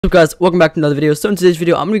What's up guys, welcome back to another video. So in today's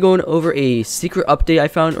video I'm going to be going over a secret update I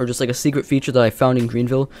found, or just like a secret feature that I found in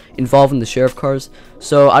Greenville involving the sheriff cars.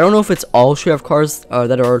 So I don't know if it's all sheriff cars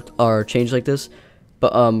that are changed like this,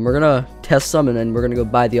 but we're gonna test some and then we're gonna go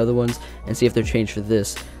buy the other ones and see if they're changed for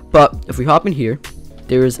this. But if we hop in here,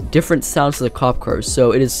 there's different sounds to the cop cars,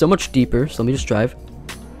 so it is so much deeper. So let me just drive.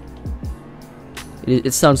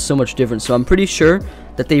 It sounds so much different, so I'm pretty sure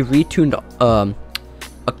that they retuned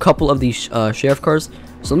a couple of these sheriff cars.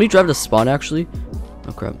 So let me drive to spawn actually.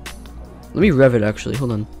 Oh crap. Let me rev it actually.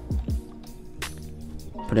 Hold on.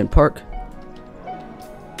 Put in park.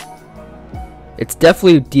 It's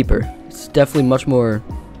definitely deeper. It's definitely much more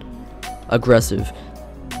aggressive.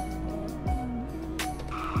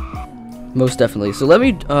 Most definitely. So let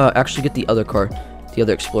me actually get the other car, the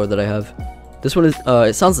other Explorer that I have. This one is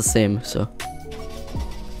it sounds the same, so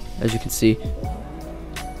as you can see.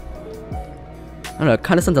 I don't know, it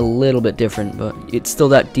kind of sounds a little bit different, but it's still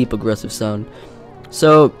that deep aggressive sound.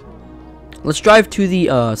 So let's drive to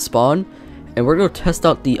the spawn and we're going to test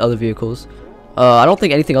out the other vehicles. I don't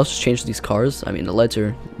think anything else has changed to these cars. I mean, the lights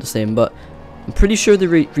are the same, but I'm pretty sure they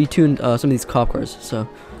retuned some of these cop cars. So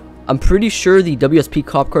I'm pretty sure the WSP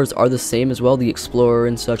cop cars are the same as well, the Explorer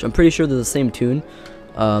and such. I'm pretty sure they're the same tune.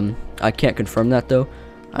 I can't confirm that though.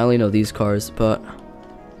 I only know these cars, but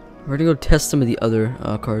we're going to go test some of the other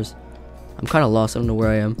cars. I'm kind of lost. I don't know where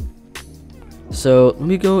I am. So let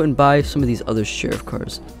me go and buy some of these other sheriff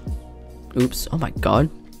cars. Oops. Oh my god.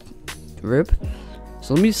 Rip.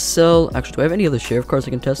 So let me sell. Actually, do I have any other sheriff cars I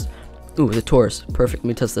can test? Ooh, the Taurus. Perfect. Let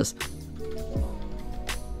me test this.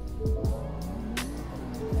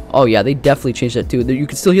 Oh yeah, they definitely changed that too. You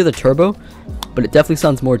can still hear the turbo, but it definitely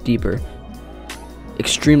sounds more deeper.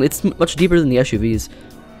 Extremely. It's much deeper than the SUVs.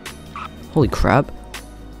 Holy crap.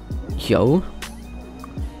 Yo.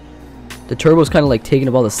 The turbo is kind of like taking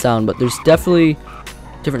up all the sound, but there's definitely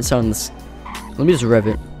different sounds. Let me just rev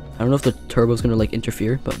it. I don't know if the turbo is gonna like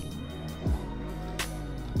interfere, but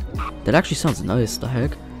that actually sounds nice. The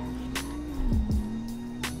heck.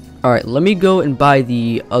 All right, let me go and buy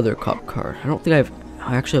the other cop car. I don't think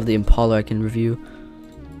I actually have the Impala I can review.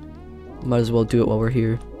 Might as well do it while we're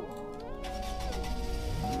here.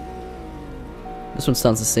 This one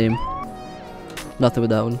sounds the same. Nothing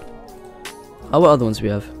with that one. Oh, what other ones do we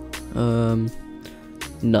have?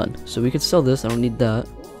 None. So we can sell this. I don't need that.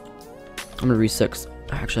 I'm gonna reset.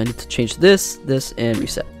 Actually, I need to change this, and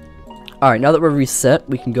reset. Alright, now that we're reset,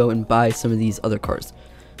 we can go and buy some of these other cars.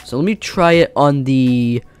 So let me try it on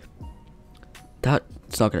the...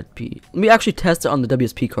 That's not gonna be... Let me actually test it on the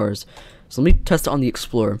WSP cars. So let me test it on the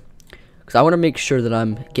Explorer, because I want to make sure that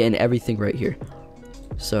I'm getting everything right here.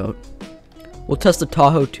 So we'll test the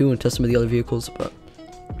Tahoe too and test some of the other vehicles, but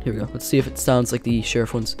here we go. Let's see if it sounds like the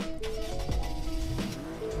sheriff ones.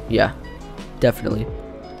 Yeah, definitely.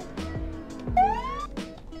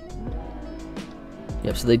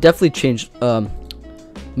 Yep, so they definitely changed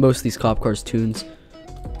most of these cop cars tunes.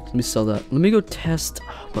 Let me sell that. Let me go test.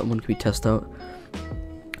 What one can we test out?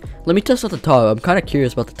 Let me test out the Tahoe. I'm kind of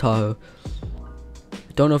curious about the Tahoe.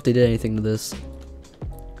 I don't know if they did anything to this.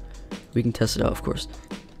 We can test it out, of course.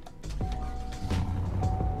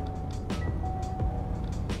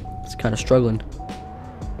 It's kind of struggling.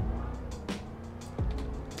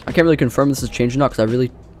 I can't really confirm this is changed or not, because I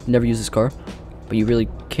really never use this car, but you really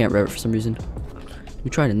can't rev it for some reason. Let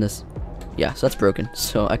me try it in this. Yeah, so that's broken,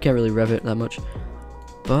 so I can't really rev it that much.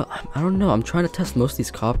 But I don't know, I'm trying to test most of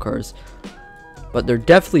these cop cars, but they're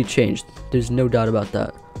definitely changed. There's no doubt about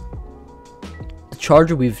that. The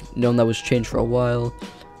Charger, we've known that was changed for a while.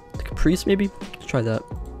 The Caprice, maybe? Let's try that.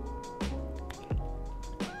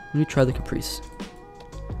 Let me try the Caprice.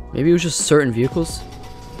 Maybe it was just certain vehicles.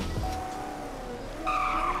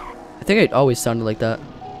 I think it always sounded like that.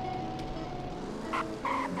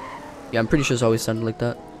 Yeah, I'm pretty sure it's always sounded like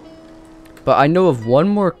that. But I know of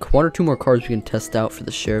one or two more cars we can test out for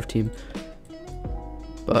the sheriff team.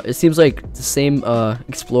 But it seems like the same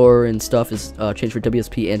Explorer and stuff is changed for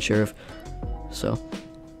WSP and sheriff. So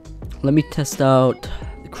let me test out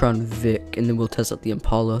the Crown Vic, and then we'll test out the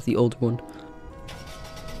Impala, the older one.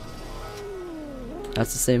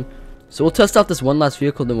 That's the same. So we'll test out this one last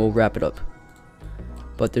vehicle, then we'll wrap it up.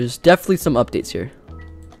 But there's definitely some updates here.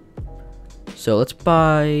 So let's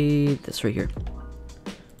buy this right here.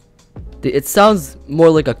 It sounds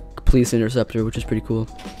more like a police interceptor, which is pretty cool.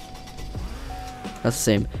 That's the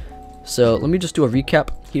same. So let me just do a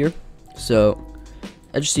recap here. So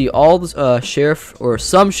as you see, all the sheriff, or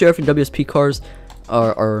some sheriff and WSP cars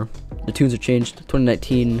are the tunes are changed.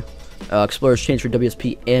 2019 Explorer's changed for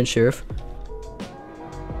WSP and sheriff.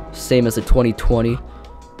 Same as the 2020.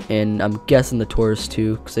 and I'm guessing the tourists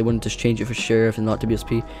too, because they wouldn't just change it for sheriff and not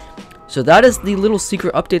WSP. So that is the little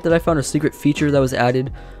secret update that I found, a secret feature that was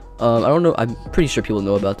added. I don't know, I'm pretty sure people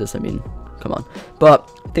know about this, I mean, come on. But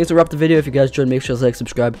thanks for wrapping the video. If you guys enjoyed, make sure to like,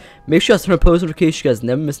 subscribe, make sure to turn on post notifications so you guys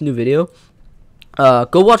never miss a new video.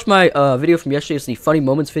 Go watch my video from yesterday. It's the funny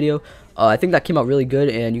moments video. I think that came out really good,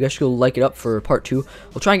 and you guys should go like it up for part 2.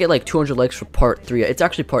 We'll try and get like 200 likes for part 3. It's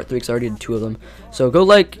actually part 3 because I already did 2 of them. So go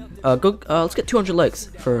like, let's get 200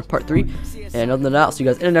 likes for part 3. And other than that, I'll see you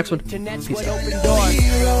guys in the next one. Peace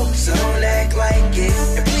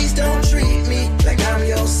out.